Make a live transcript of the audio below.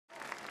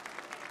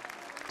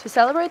To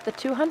celebrate the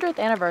 200th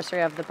anniversary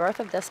of the birth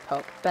of this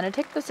pope,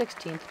 Benedict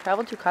XVI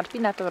traveled to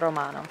Correspondent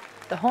Romano,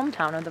 the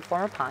hometown of the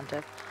former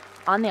pontiff,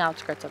 on the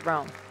outskirts of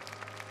Rome.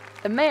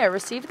 The mayor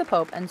received the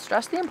pope and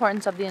stressed the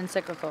importance of the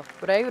encyclical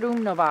Rerum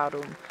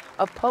Novarum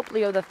of Pope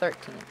Leo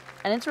XIII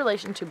and its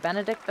relation to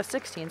Benedict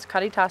XVI's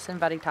Caritas in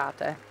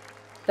Veritate.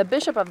 The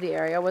bishop of the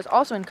area was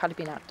also in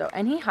Correspondent,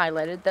 and he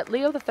highlighted that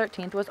Leo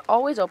XIII was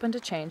always open to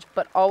change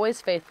but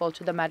always faithful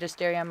to the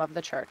magisterium of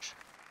the Church.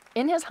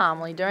 In his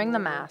homily during the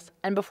Mass,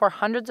 and before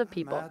hundreds of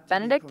people,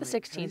 Benedict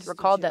XVI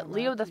recalled that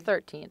Leo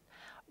XIII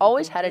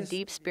always had a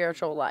deep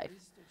spiritual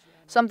life,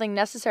 something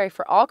necessary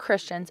for all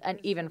Christians and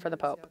even for the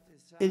Pope.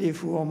 Egli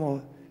fu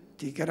uomo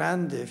di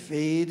grande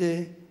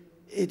fede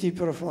e di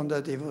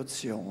profonda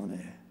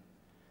devozione.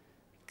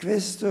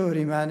 Questo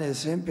rimane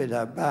sempre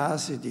la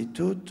base di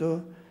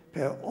tutto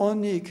per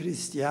ogni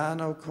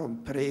cristiano,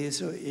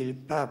 compreso il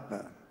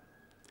Papa.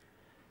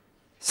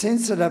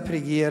 Senza la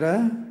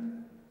preghiera,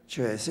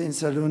 cioè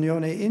senza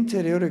l'unione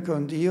interiore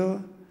con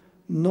Dio,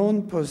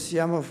 non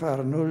possiamo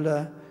far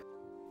nulla.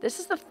 This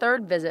is the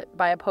third visit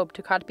by a pope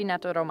to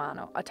Correspondent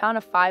Romano, a town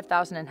of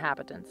 5,000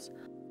 inhabitants.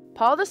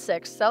 Paul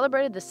VI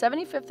celebrated the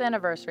 75th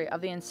anniversary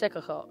of the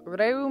encyclical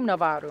Rerum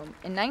Novarum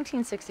in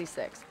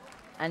 1966,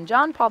 and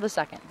John Paul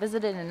II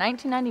visited in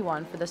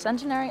 1991 for the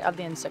centenary of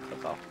the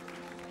encyclical.